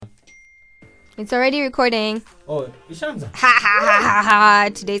It's already recording. Oh, Ishamza. Ha ha ha ha ha.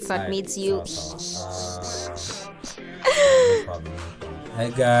 Today's not meets you. No problem. Hey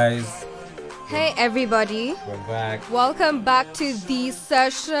guys. Hey everybody. We're back. Welcome back to the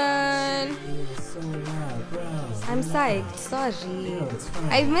session. So loud, bro. I'm psyched. Sorry.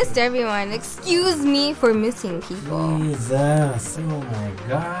 I've missed everyone. Excuse me for missing people. Jesus. Oh my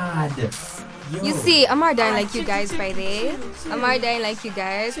God. Yo. You see, Amar dying like you guys by the way. Amar dying like you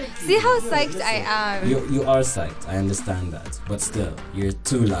guys. See how psyched I am. You are psyched. I understand that. But still, you're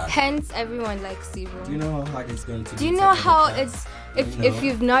too loud. Hence, everyone likes Zero. Do you know how hard it's going to be? Do you know how it's... If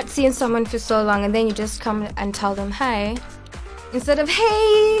you've not seen someone for so long and then you just come and tell them hi instead of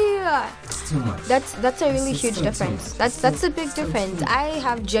hey, It's too much. that's a really huge difference. That's a big difference. I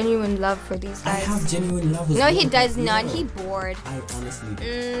have genuine love for these I guys. have genuine love. No, he does not. He bored. I honestly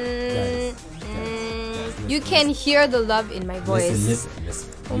do. You can hear the love in my voice. Listen.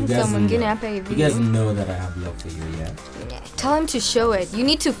 You guys know that I have love for you, yeah? Tell him to show it. You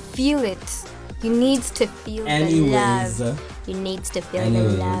need to feel it. You need to feel the love. You need to feel the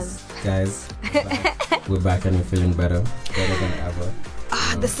love. Guys, we're back and we're feeling better than ever.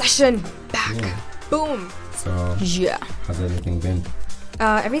 The session back. Yeah. Boom. So Yeah. how's everything been?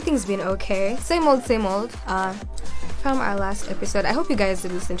 Everything's been okay. Same old. From our last episode. I hope you guys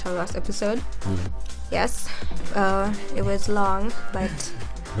did listen to our last episode. Yes. It was long, but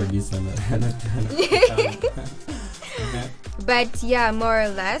but yeah, more or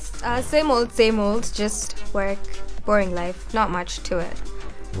less. Same old. Just work, boring life. Not much to it.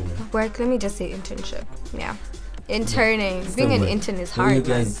 Work. Let me just say internship. Yeah. Interning. Being an intern is hard. You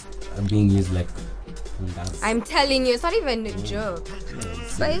guys are being used like. I'm telling you, it's not even a joke.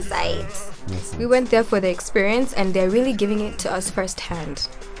 By sight. We went there for the experience and they're really giving it to us firsthand.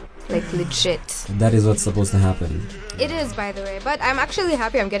 Like legit. That is what's supposed to happen. It is, by the way. But I'm actually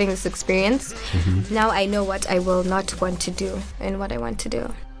happy I'm getting this experience. Now I know what I will not want to do and what I want to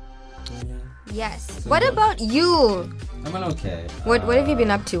do. Yes. So what about you? I'm okay. What have you been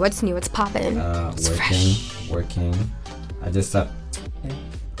up to? What's new? What's poppin'? Working. I just stopped.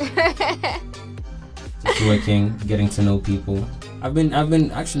 Just working, getting to know people. I've been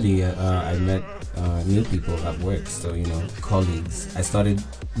actually. I met new people at work. So colleagues. I started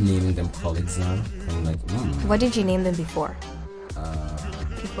naming them colleagues now. I'm like, What did you name them before?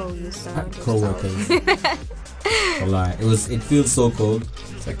 People you surround co-workers. It feels so cold.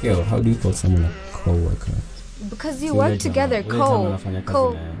 It's like, yo, how do you call someone a co-worker? Because you work together. Sindio.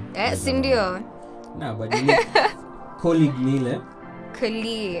 No, but colleague nile.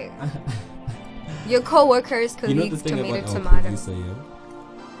 Colleague. Your co-workers, colleagues, tomato.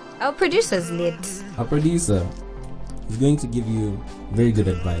 Our producer's lit. Our producer is going to give you very good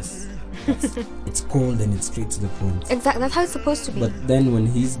advice. It's cold and it's straight to the point. Exactly, that's how it's supposed to be. But then when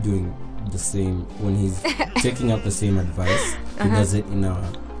he's doing the same, when he's taking up the same advice, he does it in a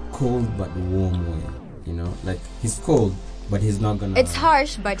cold but warm way. Like he's cold, but he's not gonna. It's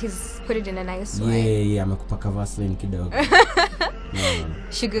harsh, but he's put it in a nice way. Yeah. I'm a kupaka Vaseline kidogo.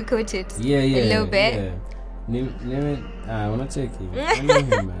 Sugarcoat it. Yeah. A little bit. I wanna check him. I know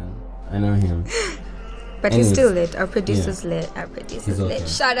him, man. I know him. But he's still lit. Our producer's lit. Our producer's okay. lit.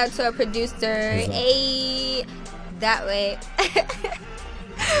 Shout out to our producer. Hey, that way.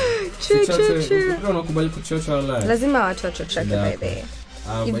 True. Lazima wa chocho chake by the way.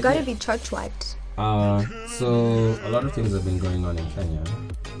 You've got to be church-white. So a lot of things have been going on in Kenya.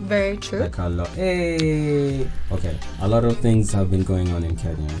 Very true. Like a lot. Hey. Okay. A lot of things have been going on in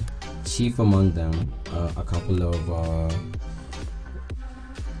Kenya. Chief among them, a couple of.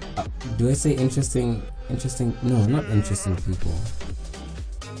 Do I say interesting? No, not interesting people.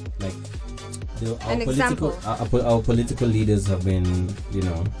 Like our political leaders have been,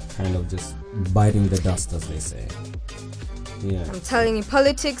 kind of just biting the dust, as they say. Yeah. I'm telling you,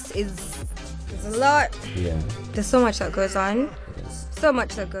 politics is a lot. Yeah. There's so much that goes on. Yes. So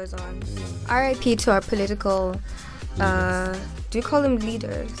much that goes on. Yeah. R.I.P. to our political. Do you call them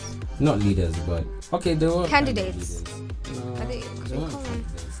leaders? Not leaders, but okay, they were candidates. No, they weren't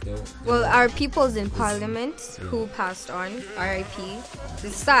candidates. Well, our peoples in parliament who passed on, R.I.P.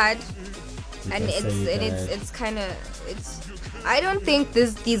 It's sad, and it's kind of I don't think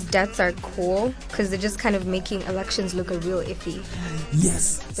these deaths are cool because they're just kind of making elections look a real iffy.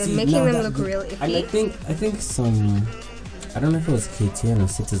 Yes, they're making them look real iffy. And I think some, I don't know if it was KTN or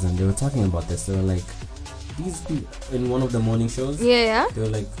Citizen. They were talking about this. They were like, these people in one of the morning shows. Yeah. They were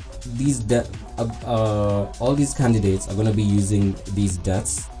like, all these candidates are going to be using these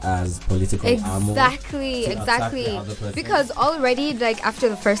deaths as political ammo. Exactly. Because already, like after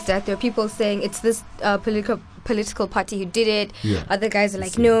the first death, there are people saying it's this political party who did it. Yeah. Other guys are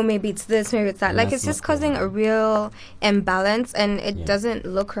like, no, maybe it's this, maybe it's that. And Like, that's it's just not cool. causing a real imbalance, and it doesn't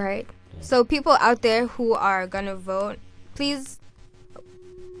look right. Yeah. So people out there who are gonna vote, please,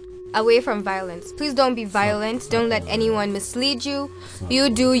 away from violence. Please don't be violent. Don't let anyone mislead you. You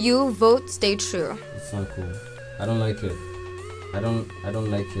do you. Vote. Stay true. It's not cool. I don't like it. I don't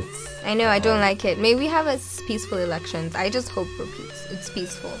like it. I know, I don't like it. May we have peaceful elections. I just hope it's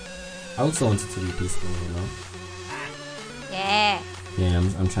peaceful. I also want it to be peaceful, you know? Yeah. Yeah,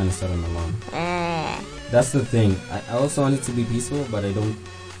 I'm trying to start an alarm. That's the thing. I also want it to be peaceful, but I don't.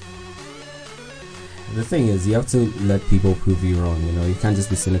 The thing is, you have to let people prove you wrong, you know? You can't just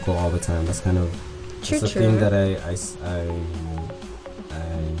be cynical all the time. That's kind of... True. thing that I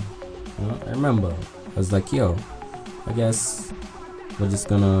remember. I was like, yo, I guess we're just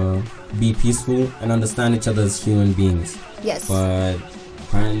gonna be peaceful and understand each other as human beings. Yes. But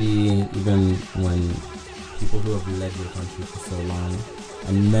apparently, even when people who have led your country for so long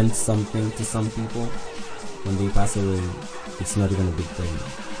and meant something to some people, when they pass away, it's not even a big thing.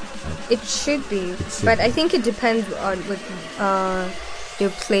 Like, It should be. But I think it depends on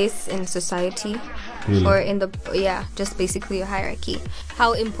your place in society. really. Or in just basically a hierarchy.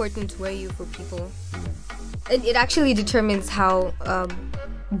 How important were you for people? It actually determines how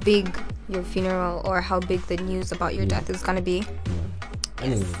big your funeral or how big the news about your death is gonna be. Yeah.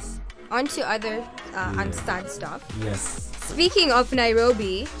 Anyways. On to other sad stuff. Yes. Speaking of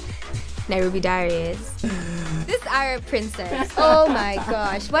Nairobi Diaries. This Arab princess. Oh my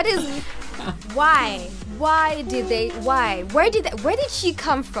gosh. Why? Where did she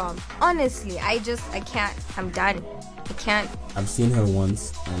come from? Honestly, I can't. I'm done. I can't. I've seen her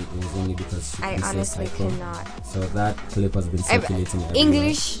once, and it was only because she I honestly cannot. So that clip has been circulating everywhere.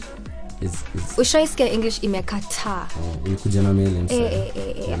 English. Ushaisikia English imekataa. Ulikuja na mail inside.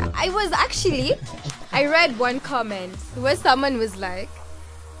 Yeah. I read one comment where someone was like,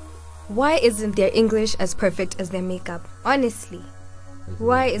 why isn't their English as perfect as their makeup? Honestly.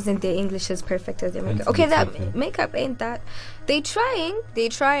 Why isn't their English as perfect as their makeup? Okay, that makeup ain't that. They trying.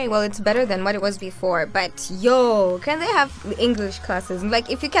 Well, it's better than what it was before. But can they have English classes? Like,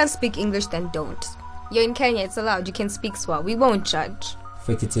 if you can't speak English, then don't. You're in Kenya, it's allowed. You can speak Swahili. We won't judge.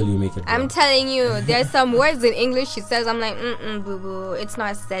 Fake it till you make it. I'm telling you, there's some words in English she says. I'm like, boo boo. It's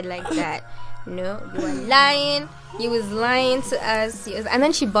not said like that. No, you are lying. You was lying to us. And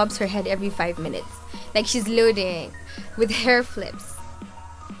then she bobs her head every 5 minutes, like she's loading with hair flips.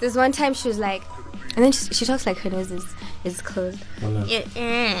 There's one time she was like, and then she talks like her nose is closed. I'm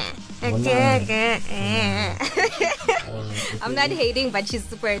not hating, but she's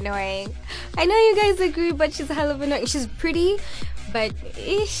super annoying. I know you guys agree, but she's hell of annoying. She's pretty, but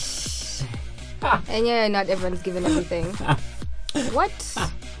ish. And not everyone's given everything. What?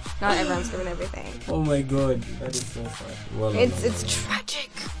 Not everyone's given everything. Oh my god, that is so sad. Well, it's tragic.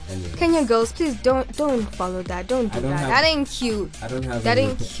 Anyway. Kenya girls, please don't follow that. Don't do that. That ain't cute. That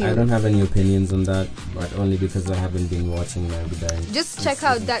ain't cute. I don't have any opinions on that, but only because I haven't been watching Nairobi Diaries. Just check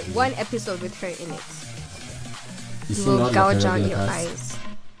out that one episode with her in it. You will gouge out your eyes.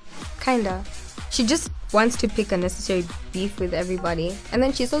 Kinda. She just wants to pick unnecessary beef with everybody, and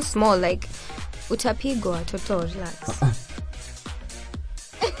then she's so small. Like, utapigwa toto, relax.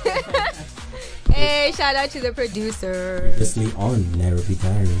 Hey, shout out to the producer. Previously on Nairobi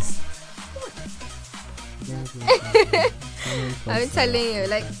Diaries. I'm telling you,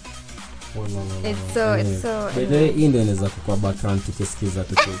 like, it's so.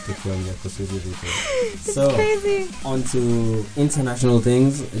 So, crazy. On to international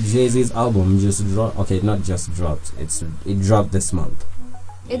things. Jay-Z's album just dropped. Okay, not just dropped. It dropped this month.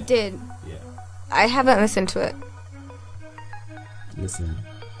 It did. Yeah. I haven't listened to it. Listen,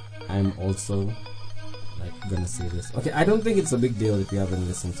 I'm also gonna say this. Okay, I don't think it's a big deal if you haven't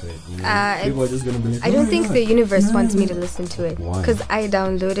listened to it. You know? People are just gonna be like, I don't think the universe wants me to listen to it. Why? Because I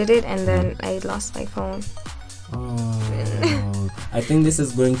downloaded it and then I lost my phone. Oh, I think this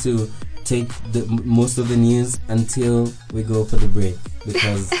is going to take most of the news until we go for the break,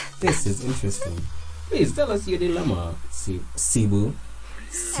 because this is interesting. Please tell us your dilemma, Sibu.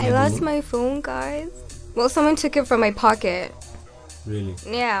 I lost my phone, guys. Well, someone took it from my pocket. Really?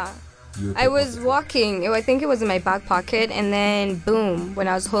 Yeah. I was walking. I think it was in my back pocket, and then boom, when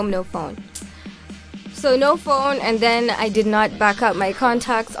I was home, no phone. So no phone, and then I did not back up my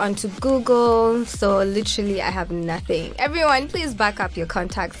contacts onto Google, so literally I have nothing. Everyone, please back up your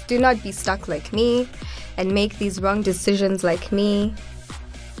contacts. Do not be stuck like me and make these wrong decisions like me.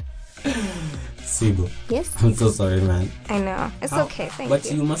 Sibu. Yes? I'm so sorry, man. I know. It's okay, thank you. But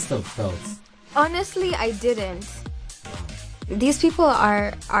you must have felt. Honestly, I didn't. These people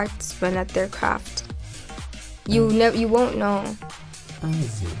are artsmen at their craft. You won't know. I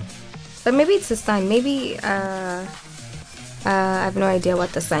see. But maybe it's a sign. Maybe I have no idea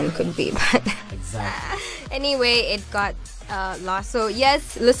what the sign could be. But Exactly. anyway, it got lost. So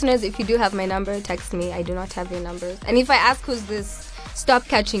yes, listeners, if you do have my number, text me. I do not have your numbers. And if I ask who's this, stop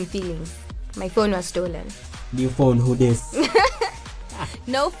catching feelings. My phone was stolen. New phone, who this?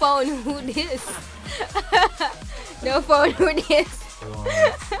 No phone, who this? No phone, who this?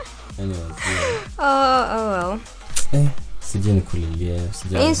 Anyways, yeah. Oh well.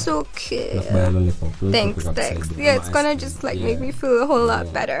 It's okay. Thanks. Yeah, it's gonna just make me feel a whole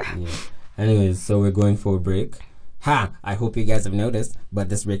lot better. Yeah. Anyways, so we're going for a break. I hope you guys have noticed, but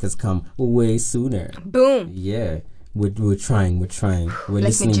this break has come way sooner. Boom. Yeah. We're trying. We're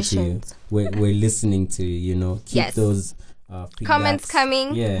listening magicians. to you. We're listening to you. Keep those comments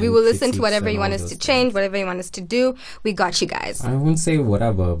coming. Yeah, we will listen to whatever you want us to change, whatever you want us to do. We got you guys. I won't say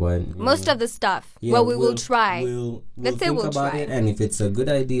whatever, but most of the stuff. Yeah, we will try. Let's say we'll try it, and if it's a good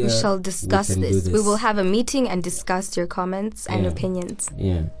idea, we shall discuss this. We will have a meeting and discuss your comments and opinions.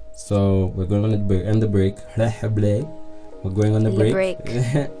 Yeah. So we're going on the break. We're going on the break.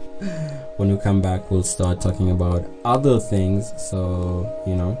 When we come back, we'll start talking about other things. So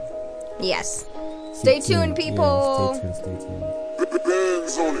Yes. Stay tuned, people. Yeah, stay tuned.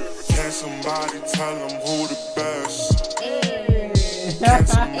 Can somebody tell them who the best? Can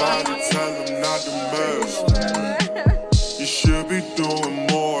somebody tell them not the best? You should be doing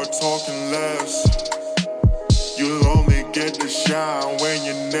more, talking less. You'll only get to shine when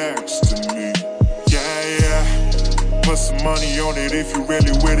you're next to me. Yeah. Put some money on it if you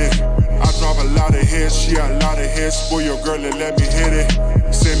really with it. I drop a lot of hits, she a lot of hits. Boy, your girl and let me hit it.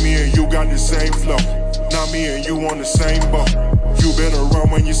 Say me and you got the same flow. Now me and you on the same boat. You better run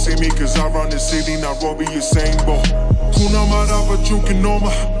when you see me, cause I run the city, Nairobi, you same boat. Kuna marapa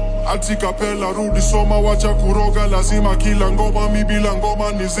chukinoma. Atika pela rudi soma. Wacha kuroga lazima kila ngoma. Mi bila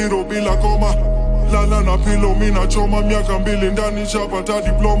ngoma ni zero bila koma. Lala na pilo mina choma. Miaka mbili ndani chapata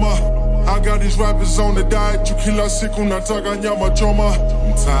diploma. I got these rappers on the diet. You kila siku nataka nyama choma.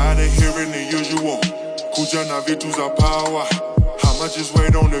 I'm tired of hearing the usual. Kuja na vitu za power. How much is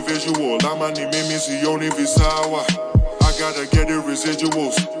weight on the visual? Amani mimi sioni visawa. I gotta get the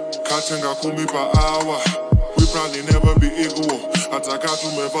residuals. Katenga kumi per hour. We probably never be equal. Ataka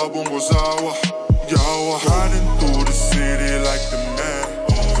tumeva bongo sawa. Yawa. Riding through the city like the man.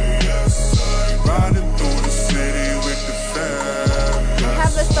 Oh yes, riding through the city with the fam. I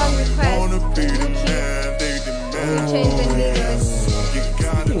have a song request. Wanna be the man, they demand. Change the lyrics.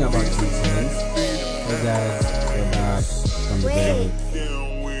 Speaking about 2 Chainz, hey guys, we're back from the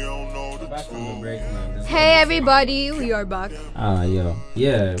break. Back from the break, man. Hey everybody, we are back.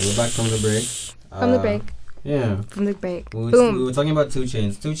 Yeah, we're back from the break. From the break. Yeah. From the break. Boom. We were talking about 2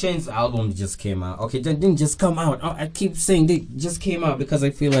 Chainz. 2 Chainz album just came out. Okay, they didn't just come out. I keep saying they just came out because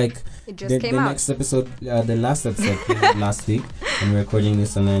I feel like it just came the out. next episode, the last episode last week, and we're recording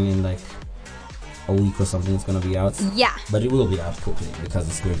this, and then in like a week or something it's gonna be out. Yeah. But it will be out quickly because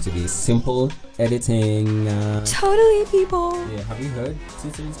it's going to be simple editing. Totally, people. Yeah. Have you heard 2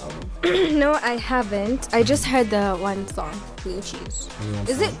 Chainz album? No, I haven't. I just heard the one song, Blue Cheese.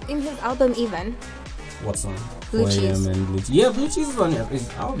 Is it in his album even? What song? Blue 4 Cheese. and Blue Cheese. Yeah, Blue Cheese is on his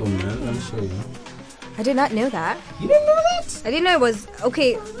album, man. Let me show you. I did not know that. You didn't know that? I didn't know it was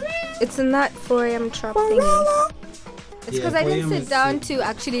okay. It's in that 4 a.m. trap thingy. It's because I didn't sit down to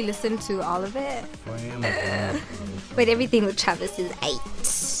actually listen to all of it. 4 a.m. But everything with Travis is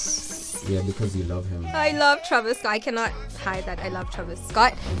 8. Yeah, because you love him. I love Travis Scott. I cannot hide that I love Travis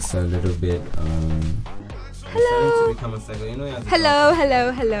Scott. It's a little bit Hello. to become a psycho. You know, he has a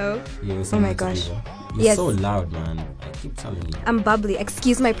Hello. Yeah, Oh my gosh. You're Yes. so loud, man. I keep telling you. I'm bubbly.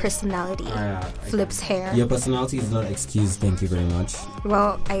 Excuse my personality. I- Flips hair. Your personality is not excused. Thank you very much.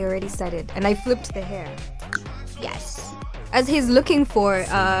 Well, I already said it. And I flipped the hair. Yes. As he's looking for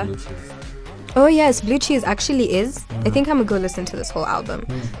Blue Cheese. oh yes, Blue Cheese actually is. I think I'm gonna go listen to this whole album.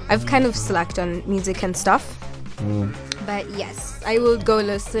 I've kind of slacked on music and stuff. But yes, I will go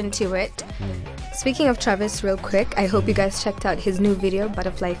listen to it. Speaking of Travis, real quick, I hope you guys checked out his new video,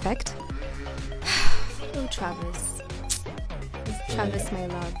 Butterfly Effect. Oh, Travis. Travis, my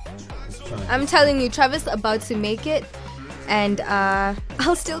love. I'm telling you, Travis about to make it. And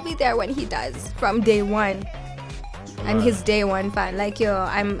I'll still be there when he does, from day one. I'm his day one fan. Like, yo,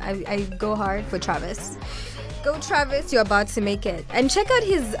 I go hard for Travis. Go Travis, you're about to make it. And check out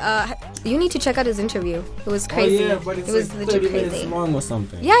his you need to check out his interview. It was crazy. Oh yeah, but it's it was like legit 30 crazy. minutes long or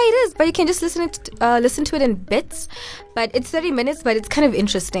something. Yeah, it is, but you can just listen to it in bits. But it's 30 minutes, but it's kind of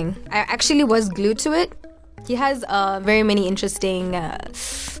interesting. I actually was glued to it. He has very many interesting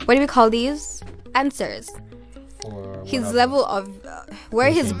what do we call these? Answers. for his whatever. level of where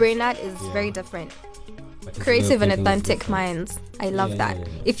his Thinking. brain at is Yeah. very different. Like, his way Creative of and thinking is authentic different. minds. I love Yeah, that. yeah,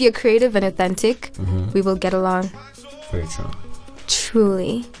 yeah. If you're creative and authentic, we will get along. Very true.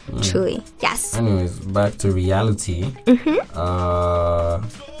 Truly. Truly. Yes. Anyways, back to reality. We've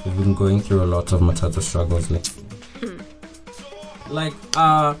been going through a lot of matata struggles. Like,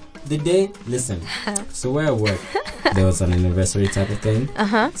 the day, listen. So where I work, there was an anniversary type of thing.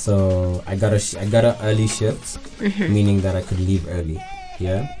 So I got a early shift, meaning that I could leave early.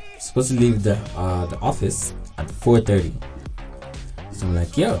 Yeah, supposed to leave the office at 4:30. So I'm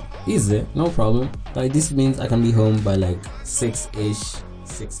like, yo, easy, no problem. Like, this means I can be home by like 6-ish,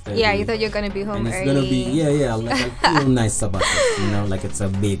 6:30. Yeah, you thought you're gonna be home and it's early. gonna be like I feel nice about it, like it's a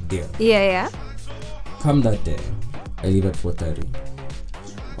big deal. Yeah. Come that day, I leave at 4:30.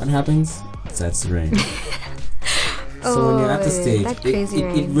 What happens? It starts to rain. So when you're at the stage, that crazy it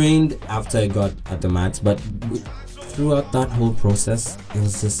rain. rained after I got at the mats, but throughout that whole process, it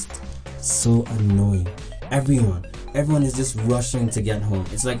was just so annoying. Everyone is just rushing to get home.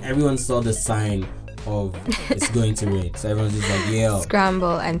 It's like everyone saw the sign of it's going to rain, so everyone's just like, yo.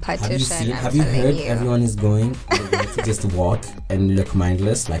 Scramble and partition. Have you heard everyone is going to just walk and look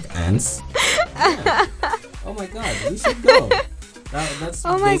mindless like ants? Yeah. Oh my god, we should go. That's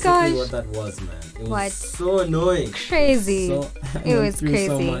Oh my basically gosh. what that was, man. It was What? so annoying. Crazy. So, It was through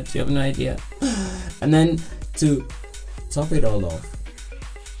so crazy. much, you have no idea. And then to top it all off,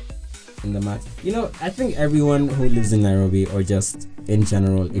 in the mat, I think everyone who lives in Nairobi or just in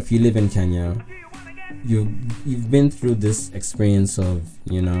general, if you live in Kenya, you've been through this experience of,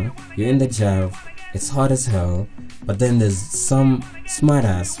 you're in the job, it's hot as hell, but then there's some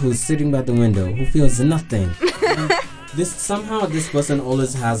smartass who's sitting by the window who feels nothing. This person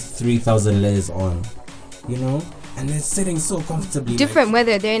always has 3,000 layers on, and they're sitting so comfortably. Different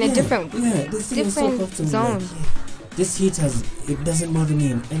weather. They're in a different they're sitting so different comfortably, zone. This heat it doesn't bother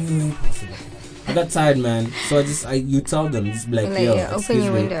me in any way possible. I got tired, man. So you tell them, just be like, Like, yo, open excuse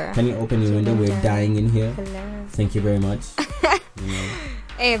your me, window. can you open your window? We're dying in here. Hello. Thank you very much.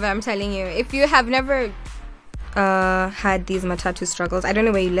 Hey, but I'm telling you, if you have never had these matatu struggles, I don't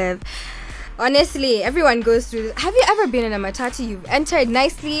know where you live. Honestly, everyone goes through this. Have you ever been in a matatu? You've entered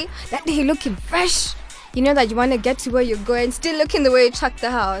nicely, that day looking fresh. You know that you want to get to where you're going, still looking the way you chucked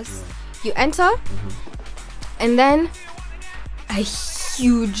the house. You enter, and then a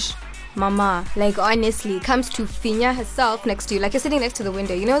huge mama, like honestly, comes to Finya herself next to you. Like you're sitting next to the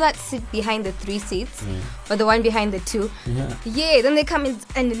window. You know that seat behind the 3 seats? Or the one behind the 2? Yeah, then they come in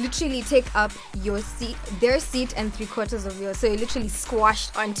and literally take up your seat, their seat, and 3/4 of yours. So you're literally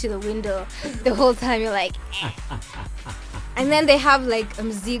squashed onto the window the whole time. You're like, and then they have like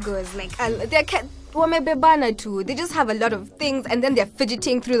mzigos, like wamebebana too. They just have a lot of things, and then they're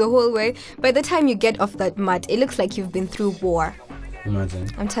fidgeting through the whole way. By the time you get off that mat, it looks like you've been through war. Imagine.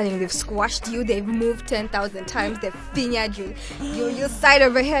 I'm telling you, they've squashed you, they've moved 10,000 times, they've fingered you. You're side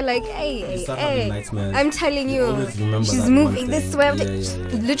over here like, hey. Nightmares. I'm telling You you, always remember she's that moving one this thing. way.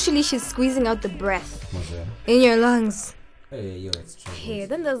 Yeah. Literally, she's squeezing out the breath Okay. in your lungs. Hey, yo, it's true. Hey,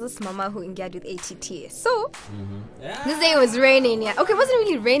 then there's this mama who engaged with ATT. So, this day it was raining, yeah. Okay, it wasn't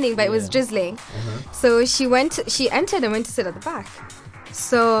really raining, but it was drizzling. So she entered and went to sit at the back.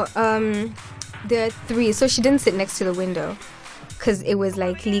 So, there are 3. So she didn't sit next to the window because it was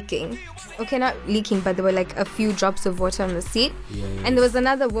like leaking. Okay, not leaking, but there were like a few drops of water on the seat. And there was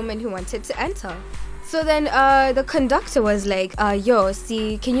another woman who wanted to enter. So then the conductor was like, yo,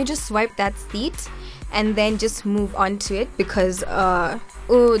 see, can you just swipe that seat and then just move on to it, because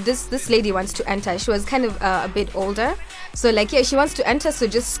this lady wants to enter. She was kind of a bit older, so like, yeah, she wants to enter, so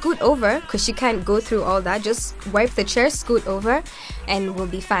just scoot over, because she can't go through all that. Just wipe the chair, scoot over, and we'll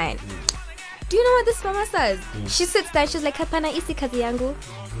be fine. Do you know what this mama says? She sits there, she's like, hapana isi kazi yangu.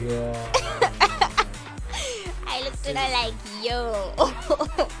 I looked at her like, yo.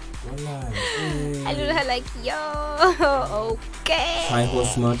 I looked at her like, yo, okay. High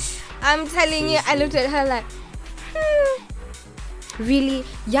horse much. I'm telling you, I looked at her like, really?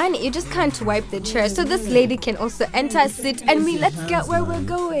 Yani, you just can't wipe the chair, so this lady can also enter, sit, and let's get where we're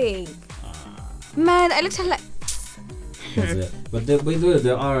going. Man, I looked at her like, But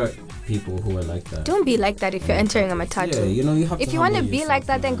there are people who are like that. don't be like that if you're entering a matatu. Yeah, you have to. If you want to humble be yourself, like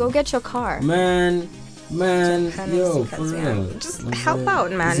that, then man. go get your car. Man, yo, for real. Just help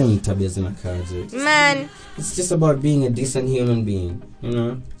out, man. Man, It's just about being a decent human being,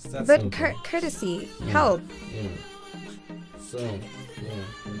 It's that but simple. courtesy, help. Yeah. So,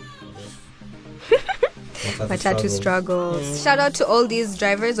 Matatu struggles. Shout out to all these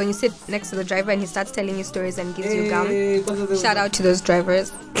drivers. When you sit next to the driver and he starts telling you stories and gives you gum, shout out to those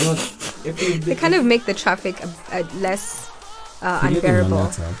drivers. They kind of make the traffic a less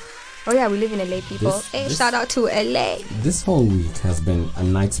unbearable. Oh yeah, we live in LA, people. Shout out to LA. This whole week has been a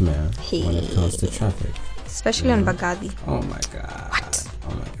nightmare when it comes to traffic. Especially on Bagadi. Oh my god. What?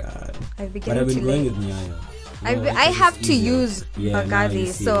 Oh my god. I've been going with Nyayo. I have to use Bagadi,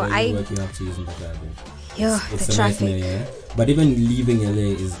 so you have to use Bagadi. Yo, it's the a traffic. Nightmare, yeah? But even leaving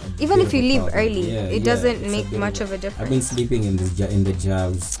LA is even if you leave problem. early, it doesn't make much of a difference. I've been sleeping in the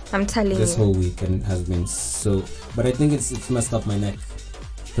jabs. I'm telling this whole week, and it has been so. But I think it's messed up my neck,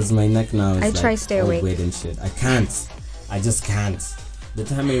 because my neck now is try stay awake and shit. I can't. I just can't. The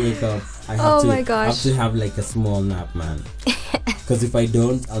time I wake up, I have to have like a small nap, man. Because if I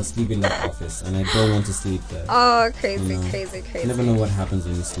don't, I'll sleep in the office, and I don't want to sleep there. Oh, crazy. You never know what happens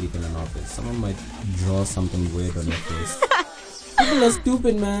when you sleep in an office. Someone might draw something weird on your face. People are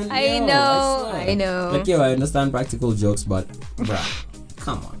stupid, man. I know. Like, I understand practical jokes, but bruh,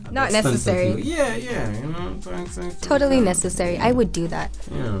 come on. Not necessary. Yeah. Totally necessary. I would do that.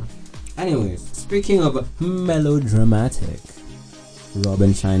 Yeah. Anyways, speaking of melodramatic, Rob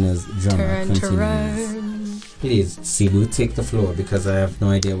and China's drama continues. Please, Cebu, take the floor, because I have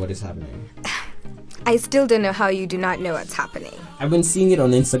no idea what is happening. I still don't know how you do not know what's happening. I've been seeing it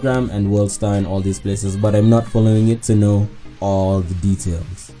on Instagram and Worldstar and all these places, but I'm not following it to know all the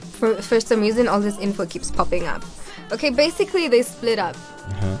details. For some reason, all this info keeps popping up. Okay, basically they split up.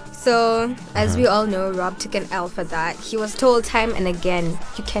 So, as we all know, Rob took an L for that. He was told time and again,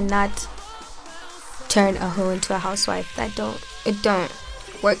 you cannot turn a hoe into a housewife. It don't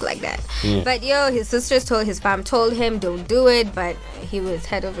work like that. But his sisters his fam told him don't do it, but he was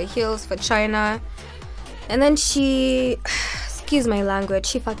head over heels for China. And then she, excuse my language,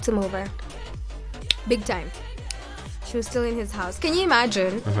 she fucked him over. Big time. She was still in his house. Can you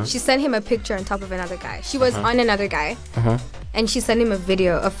imagine? She sent him a picture on top of another guy. She was on another guy. And she sent him a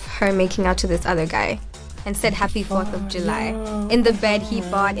video of her making out to this other guy and said happy 4th of July. In the bed he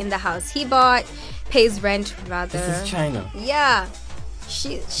bought, in the house he bought, pays rent rather. This is China. Yeah.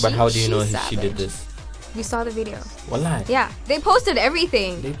 But how do you know she did this? We saw the video. Wallah. Yeah, they posted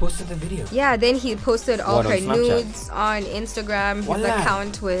everything. They posted the video. Yeah, then he posted all her nudes on Instagram. His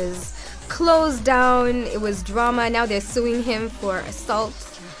account was closed down. It was drama. Now they're suing him for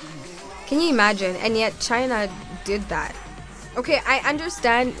assault. Can you imagine? And yet China did that. Okay, I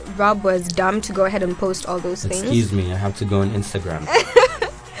understand Rob was dumb to go ahead and post all those things. Excuse me, I have to go on Instagram.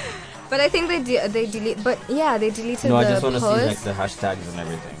 But I think they deleted. But yeah, they deleted the post. No, I just want to see like the hashtags and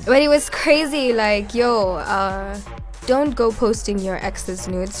everything. But it was crazy. Like, don't go posting your ex's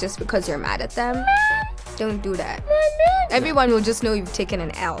nudes just because you're mad at them. Don't do that. Everyone will just know you've taken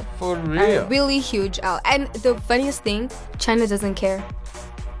an L. For real. A really huge L. And the funniest thing, China doesn't care.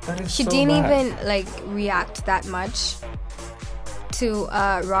 She didn't even like react that much to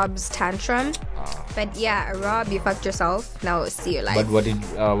Rob's tantrum. But yeah, Rob, you fucked yourself. Now see your life.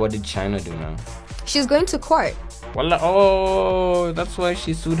 But what did China do now? She's going to court. Oh, that's why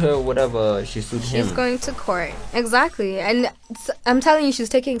she sued her. Whatever, she sued him. She's going to court. Exactly, and I'm telling you, she's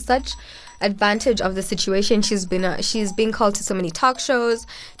taking such advantage of the situation. She's being called to so many talk shows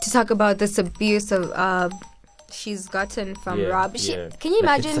to talk about this abuse of she's gotten from Rob. Can you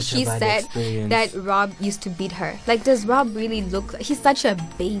imagine? She said that Rob used to beat her. Like, does Rob really look like he's such a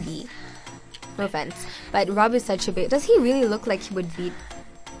baby? No offense, but Rob is such a baby. Does he really look like he would beat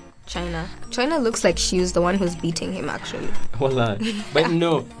China? China looks like she's the one who's beating him, actually. Well, but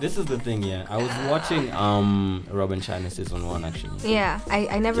no, this is the thing. Yeah, I was watching Rob and China season 1 actually. Yeah,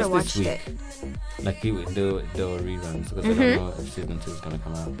 I never watched it. Like the reruns, because I don't know if season 2 is gonna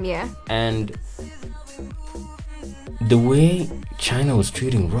come out. Yeah. And the way China was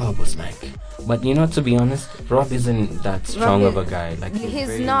treating Rob was like, but to be honest, Rob isn't that strong of a guy. Like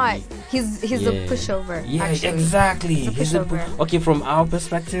he's not. Weak. He's a pushover. Yeah, actually. Exactly. He's a pushover. Okay, from our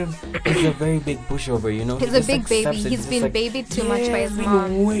perspective, he's a very big pushover. He's a big baby. He's been babied too much by his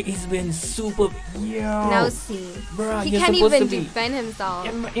mom. He's been super. Now see, bruh, he can't even defend himself.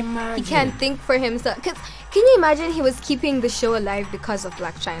 Imagine. He can't think for himself. Can you imagine he was keeping the show alive because of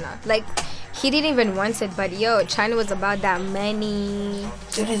Black China? Like, he didn't even want it, but China was about that money.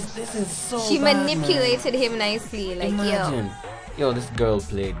 This is so She manipulated him nicely. Like, imagine. This girl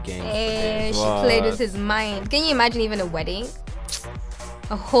played games. She played with his mind. Can you imagine even a wedding?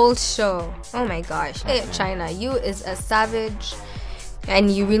 A whole show. Oh my gosh. Hey, China, you is a savage,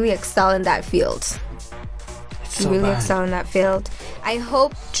 and you really excel in that field. Excel in that field. I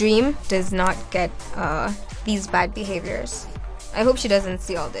hope Dream does not get these bad behaviors. I hope she doesn't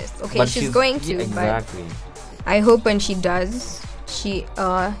see all this. Okay, but she's going to, exactly. But I hope when she does, she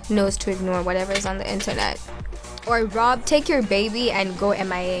knows to ignore whatever is on the internet. Or Rob, take your baby and go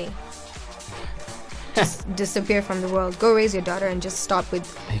MIA. just disappear from the world. Go raise your daughter and just stop with.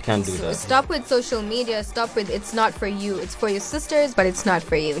 You can't do that. Stop with social media. Stop with. It's not for you. It's for your sisters, but it's not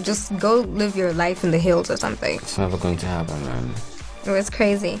for you. Just go live your life in the hills or something. It's never going to happen, man. It was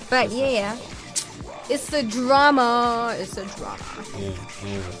crazy, but yeah, it's a drama. It's a drama.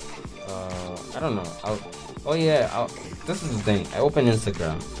 Yeah. I don't know. This is the thing. I opened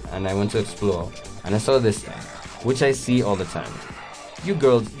Instagram and I went to explore, and I saw this thing, which I see all the time. You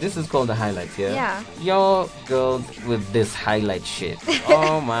girls, this is called the highlights, yeah? Yeah. Y'all girls with this highlight shit.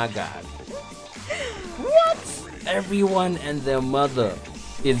 Oh my god. What? Everyone and their mother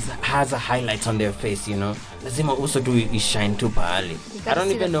has a highlight on their face, you know? Lazima uso tu ishine tu pahali. I don't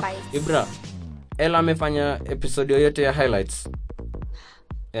even know. Ibra, Ella amefanya episode yoyote ya highlights?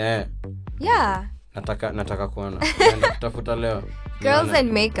 Yeah. Nataka kuona. Tafuta leo. Girls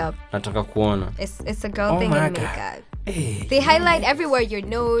and makeup. Nataka kuona. It's a girl thing in makeup. Hey. They highlight everywhere, your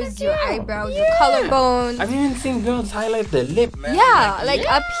nose, your eyebrows, your collarbone. I've even seen girls highlight their lip, man. Yeah, like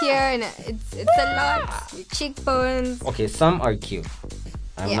up here, and it's a lot. Your cheekbones. Okay, some are cute.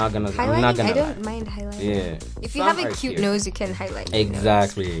 I'm not gonna I don't mind highlighting. Yeah. If you have a cute nose, you can highlight.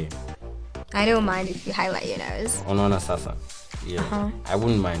 Exactly. I don't mind if you highlight your nose. Unaona sasa. Yeah. I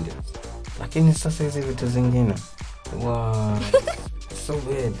wouldn't mind it. Lakini sasa hizi vitu zingine. Wow. So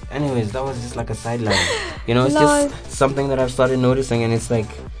weird. Anyways, that was just like a sideline. You know, it's just something that I've started noticing, and it's like,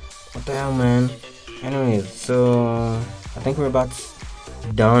 what the hell, man? Anyways, so I think we're about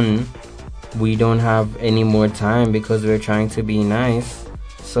done. We don't have any more time because we're trying to be nice.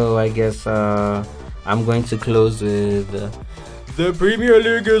 So I guess I'm going to close with the Premier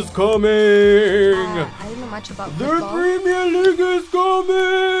League is coming. I don't know much about football. The Premier League is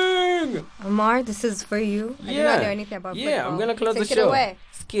coming. Omar, this is for you. I do not know anything about football. Yeah, I'm gonna close Take the show. Away.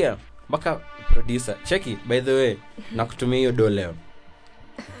 Skia, baka producer. Check it. By the way, nakutumia hiyo do leo.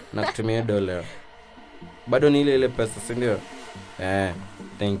 Nakutumia hiyo do leo. Bado ni ile pesa, si ndio?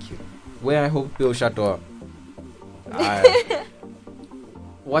 Thank you. Where I hope you shut up.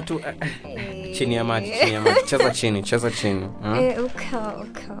 Watu chini ya maji. Cheza chini.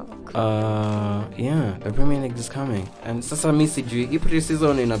 Yeah, the Premier League is coming. And sasa mimi sijui ipi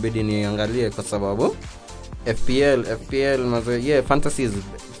season inabidi niangalie kwa sababu FPL mazo, yeah, fantasy is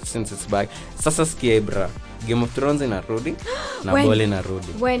since it's back. Sasa sikia Ibra, Game of Thrones inarudi na ball inarudi.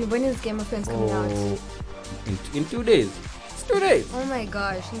 When is Game of Thrones coming out? In 2 days. It's 2 days. Oh my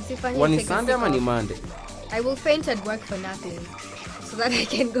gosh. One is Sunday or Monday? I will faint at work for nothing so that I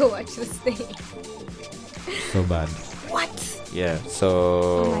can go watch this thing. So bad. What? Yeah, so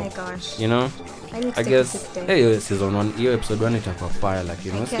oh my gosh. You know, I guess season 1 hiyo episode 1 itakuwa fire, like,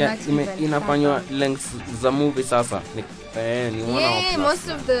 you know, inafanywa lengths za movie sasa. Ni 1 hour plus. Most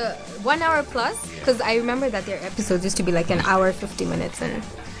of the 1 hour plus, because I remember that their episodes used to be like an hour 50 minutes and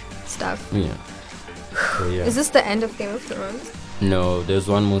stuff. Yeah. So, yeah. Is this the end of Game of Thrones? No, there's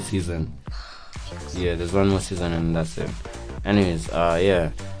one more season. Yeah, there's one more season and that's it. Anyways,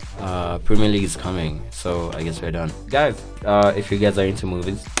 Premier League is coming, so I guess we're done. Guys, if you guys are into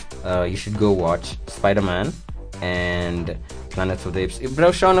movies, you should go watch Spider-Man and Planet of the Apes.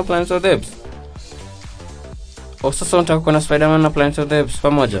 Bro, Shauna, Planet of the Apes. Sasa unataka kuona Spider-Man na Planet of the Apes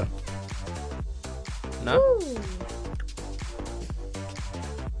pamoja? Na?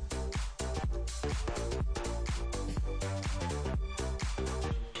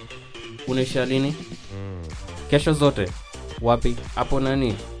 Unaisha lini? Kesho zote. Wapi? Hapo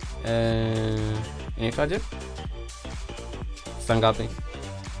nani? Inaitwaje? Sangapi?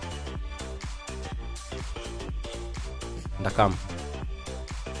 Ndakam.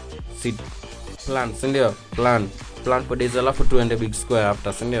 Sit. Plan, sindio? Plan for days, alafu tuende Big Square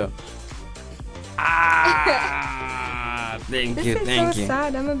after, sindio? Thank you. So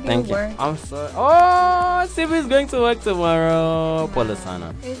sad. I'm gonna be at work. I'm sorry. Oh, Sibi is going to work tomorrow. Pole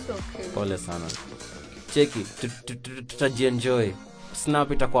sana. It's okay. Pole sana. Cheki, tutajienjoy.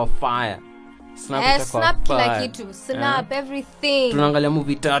 Snap itakuwa fire. Snap kila kitu. Snap everything. Tunaangalia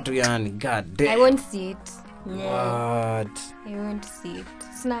movie 3 yani. God damn. I won't see it. Yeah. What? I won't see it.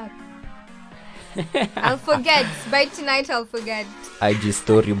 Snap. I'll forget. By tonight I'll forget. IG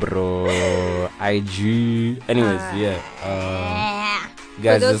story, bro. IG. Anyways, guys,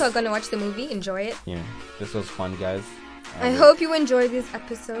 for those who are gonna watch the movie, enjoy it. Yeah, this was fun, guys. I hope you enjoyed this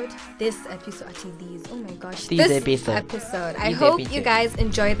episode. Oh my gosh. This episode. I hope you guys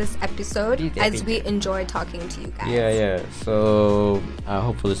enjoy this episode as we enjoy talking to you guys. Yeah. So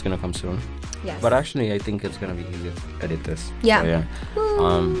hopefully it's gonna come soon. Yes. But actually, I think it's gonna be easier to edit this. Yeah.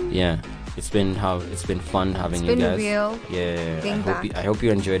 So, yeah. It's been fun having you guys. Real. Yeah. I hope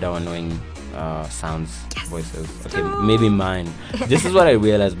you enjoyed our annoying sounds, voices. Okay, maybe mine. This is what I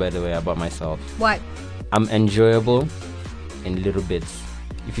realized, by the way, about myself. What? I'm enjoyable in little bits.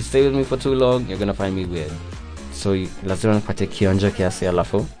 If you stay with me for too long, you're gonna find me weird. So lazima nipate kionjo kiasi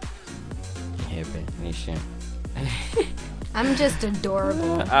alafu. Hebe, nishi. I'm just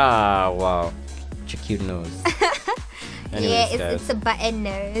adorable. Wow. It's a cute nose. Anyways, yeah, it's a button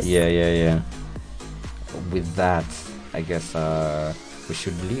nose. Yeah. With that, I guess we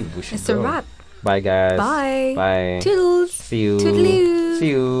should leave. It's a wrap. Bye, guys. Bye. Toodles. See you. Toodaloo. See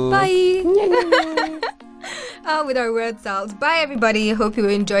you. Bye. With our words out. Bye, everybody. Hope you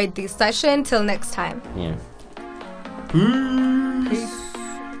enjoyed this session. Till next time. Yeah. Peace.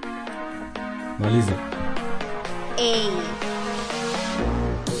 Maliza. Hey.